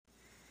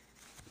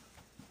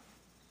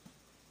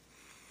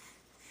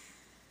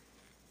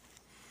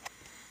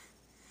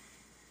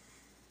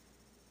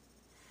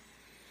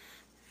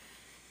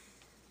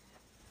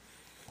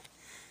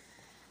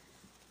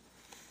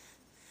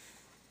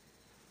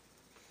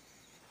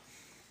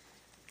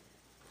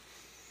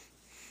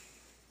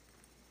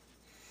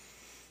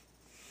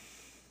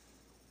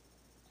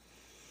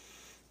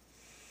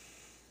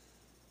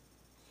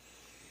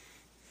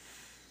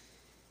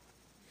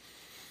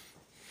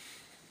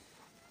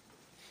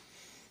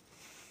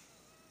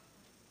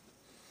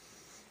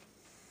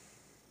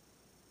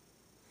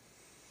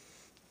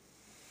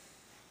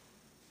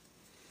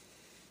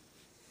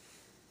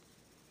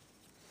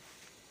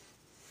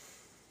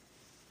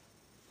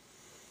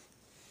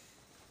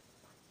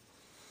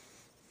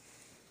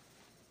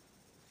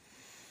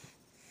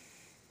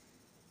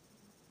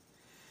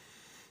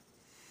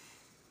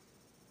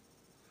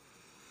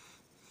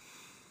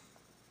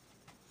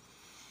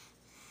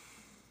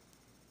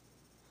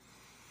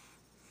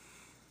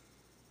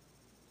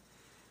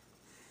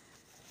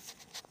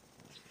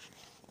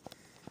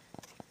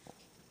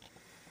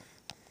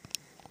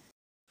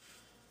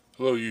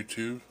Hello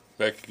YouTube,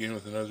 back again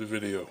with another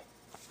video.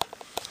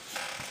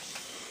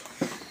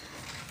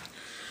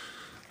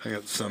 I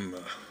got some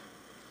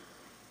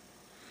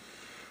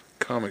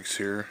comics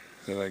here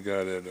that I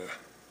got at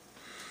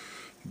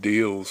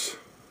deals,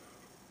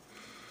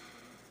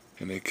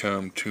 and they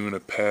come 2 in a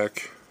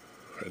pack,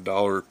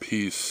 $1 a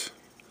piece,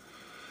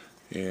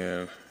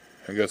 and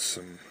I got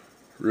some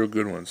real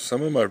good ones.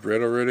 Some of them I've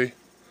read already.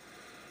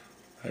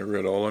 I haven't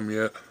read all of them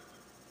yet.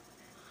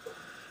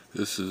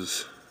 This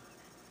is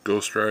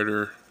Ghost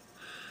Rider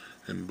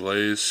and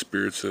Blaze,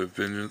 Spirits of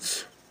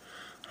Vengeance.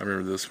 I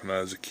remember this when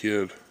I was a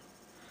kid.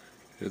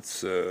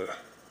 It's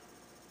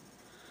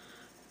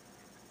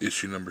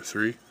issue number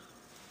 3.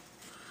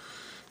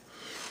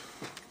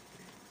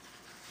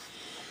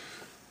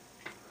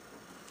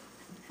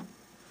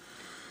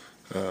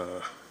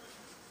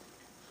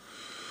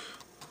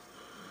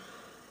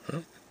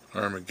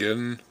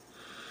 Armageddon,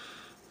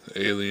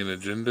 The Alien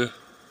Agenda,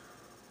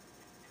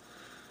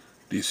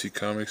 DC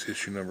Comics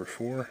issue number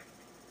 4.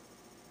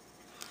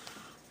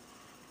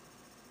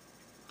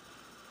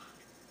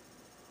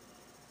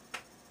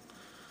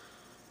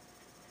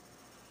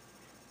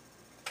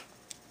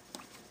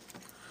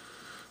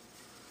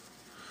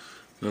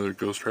 Another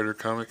Ghost Rider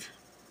comic.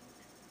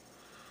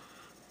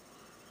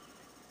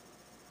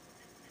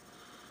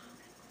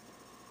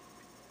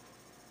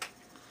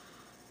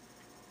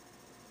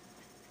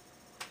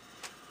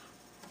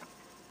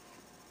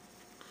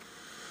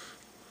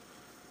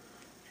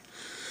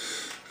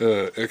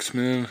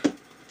 X-Men,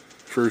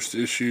 first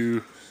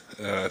issue.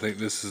 I think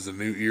this is a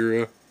new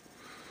era.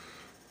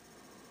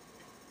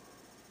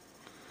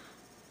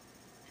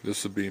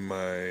 This will be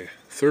my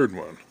 3rd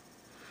one.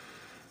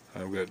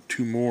 I've got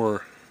 2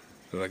 more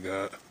that I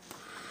got.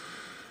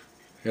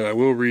 And I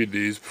will read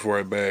these before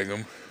I bag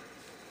them,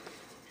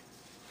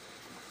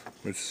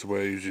 which is the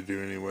way I usually do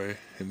anyway.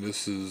 And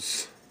this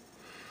is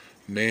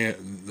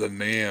the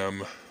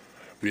Nam,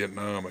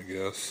 Vietnam, I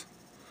guess.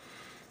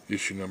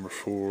 Issue number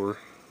 4.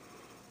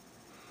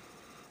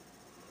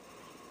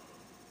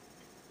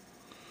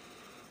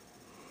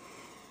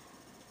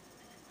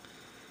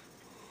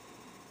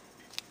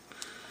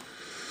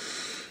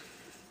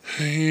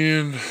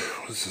 And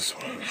what's this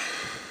one?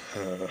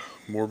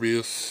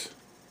 Morbius.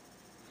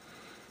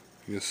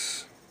 I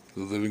guess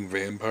the Living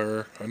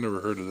Vampire. I never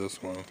heard of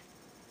this one.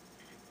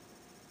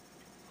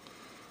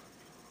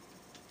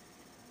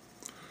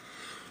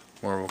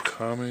 Marvel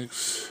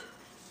Comics.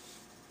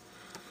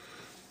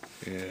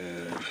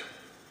 And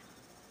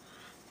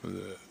what is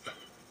that?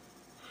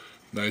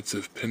 Knights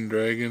of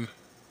Pendragon.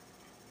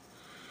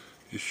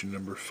 Issue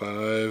number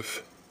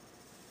 5.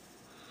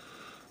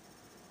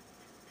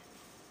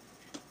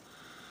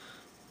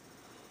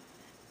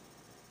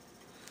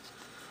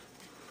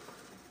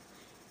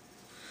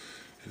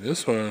 And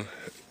this one,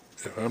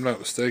 if I'm not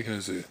mistaken,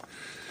 is a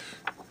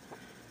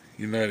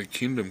United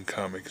Kingdom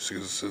comic, because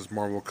it says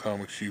Marvel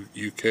Comics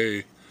UK.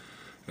 And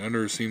I've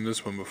never seen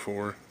this one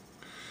before.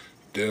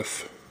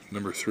 Death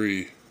number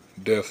 3.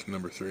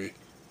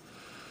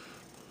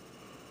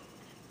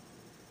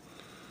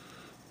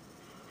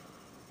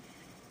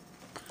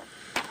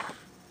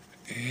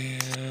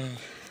 And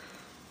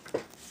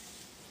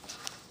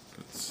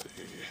let's see.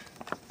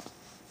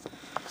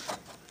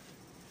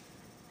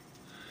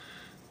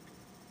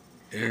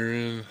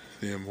 Aaron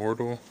the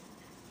Immortal.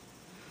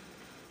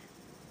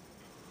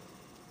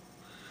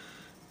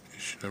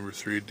 Issue number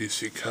 3,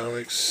 DC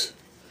Comics.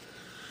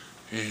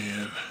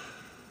 And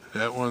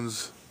that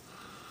one's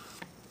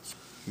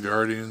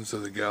Guardians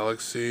of the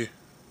Galaxy.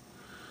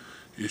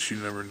 Issue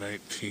number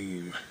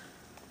 19.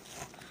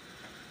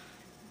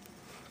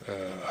 I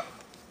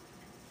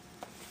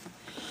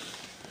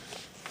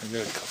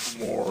got a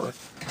couple more.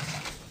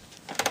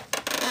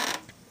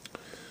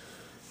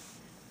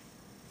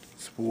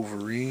 It's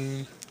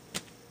Wolverine.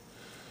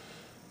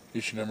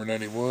 Issue number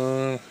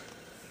 91.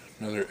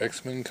 Another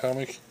X-Men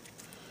comic.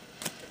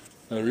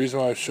 Now the reason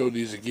why I showed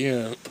these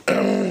again,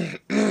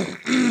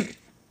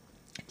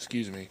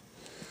 excuse me,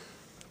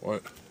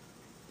 the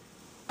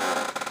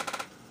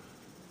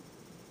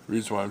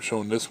reason why I'm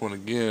showing this one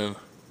again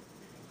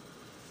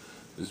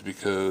is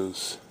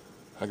because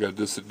I got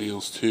this at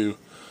deals too.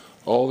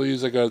 All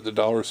these I got at the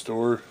dollar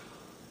store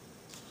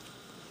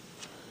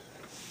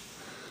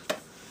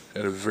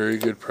at a very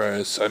good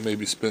price. I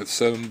maybe spent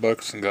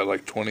 $7 and got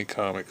like 20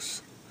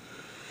 comics.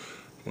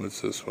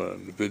 What's this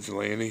one? The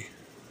Vigilante.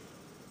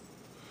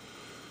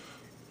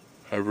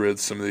 I've read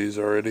some of these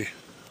already.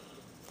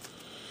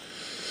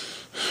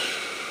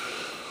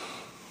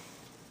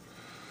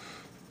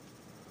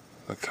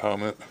 The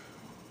Comet.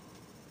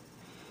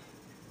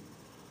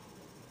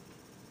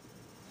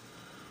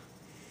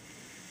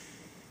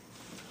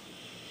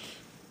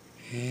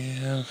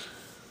 And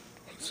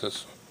what's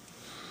this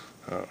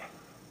one?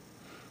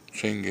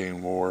 Chain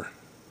Gang War.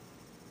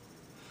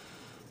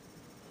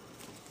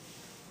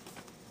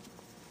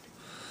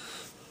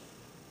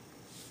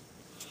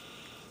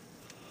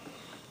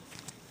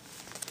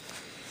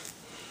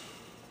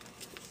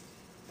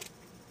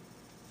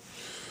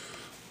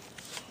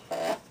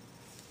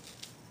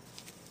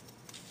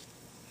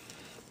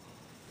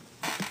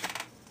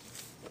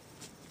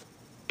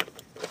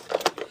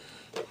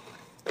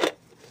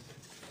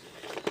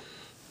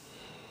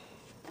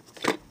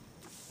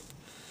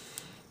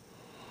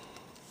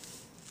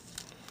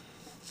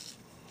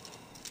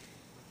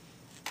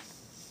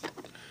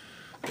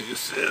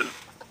 said,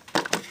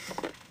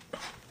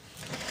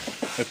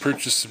 I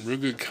purchased some real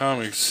good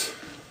comics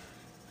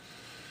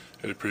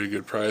at a pretty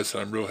good price.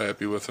 I'm real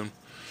happy with them.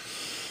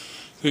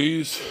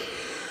 These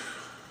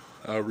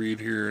I'll read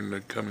here in the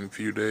coming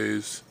few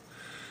days,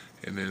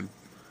 and then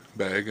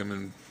bag them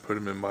and put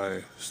them in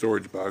my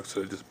storage box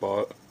that I just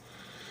bought.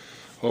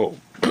 Oh,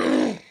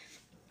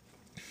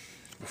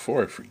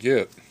 before I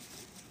forget,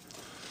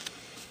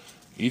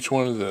 each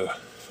one of the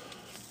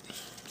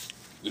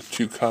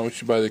 2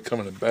 comics you buy, they come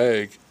in a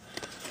bag,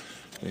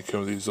 and they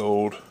come with these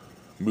old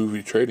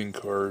movie trading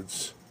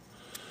cards.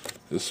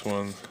 This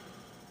one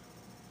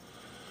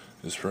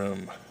is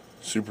from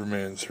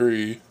Superman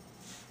 3.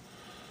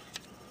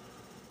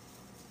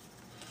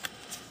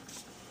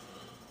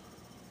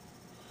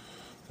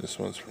 This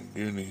one's from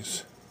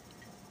Goonies.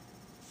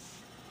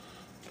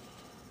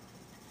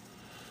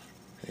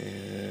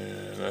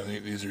 And I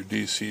think these are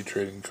DC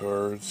trading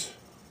cards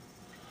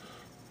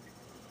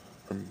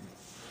from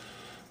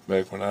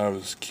back when I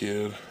was a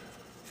kid.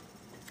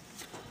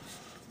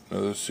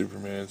 Another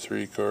Superman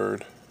 3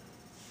 card.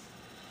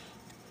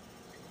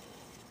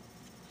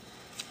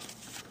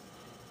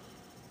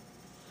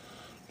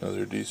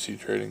 Another DC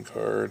trading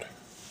card.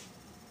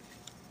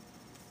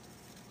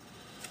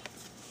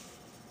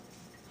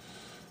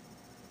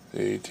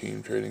 The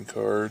A-Team trading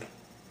card.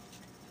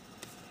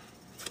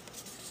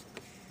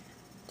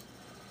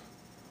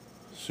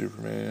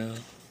 Superman.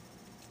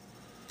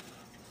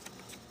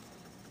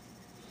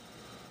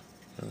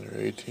 Another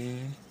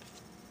A-Team.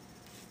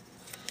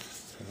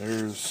 And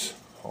there's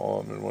all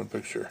of them in one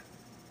picture.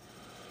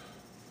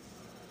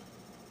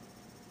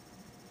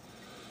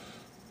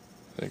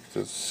 I think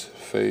that's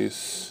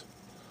Face,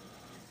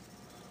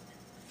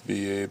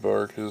 B.A.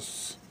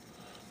 Barkus,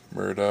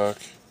 Murdoch,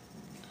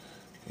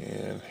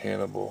 and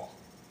Hannibal.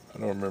 I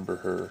don't remember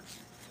her.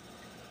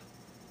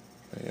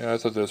 Yeah, I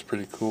thought that was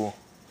pretty cool.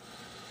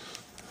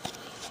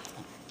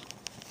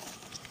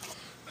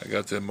 I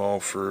got them all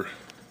for,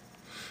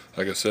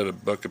 like I said,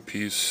 $1 a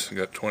piece. I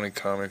got 20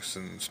 comics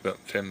and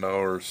spent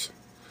 $10,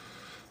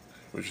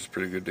 which is a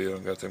pretty good deal. I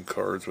got them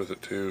cards with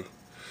it too.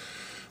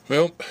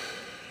 Well,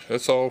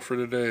 that's all for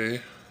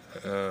today.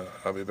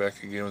 I'll be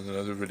back again with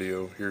another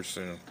video here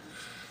soon.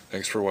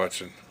 Thanks for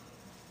watching.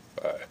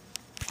 Bye.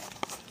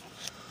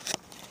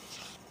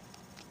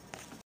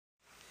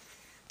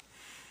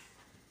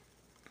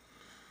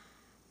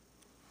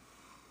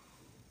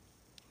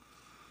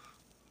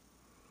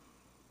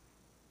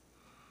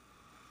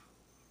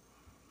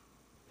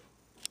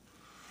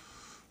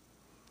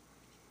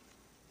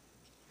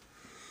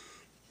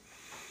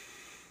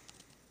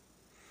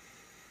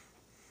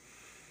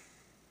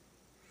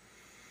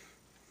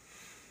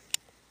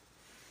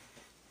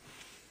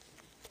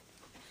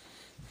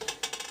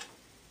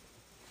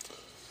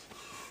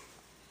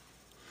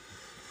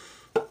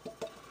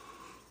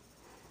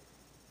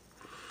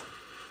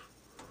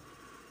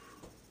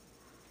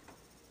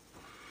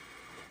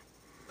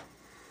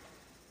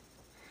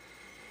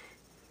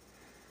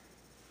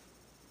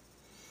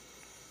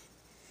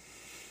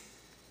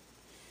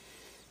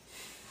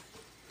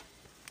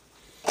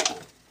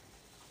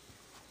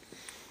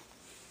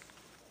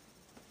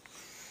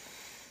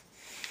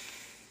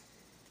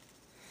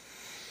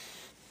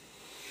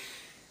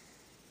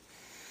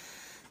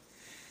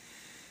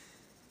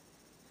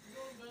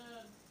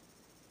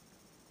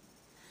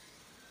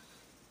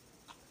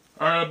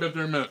 Alright, I'll be up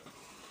there in a minute.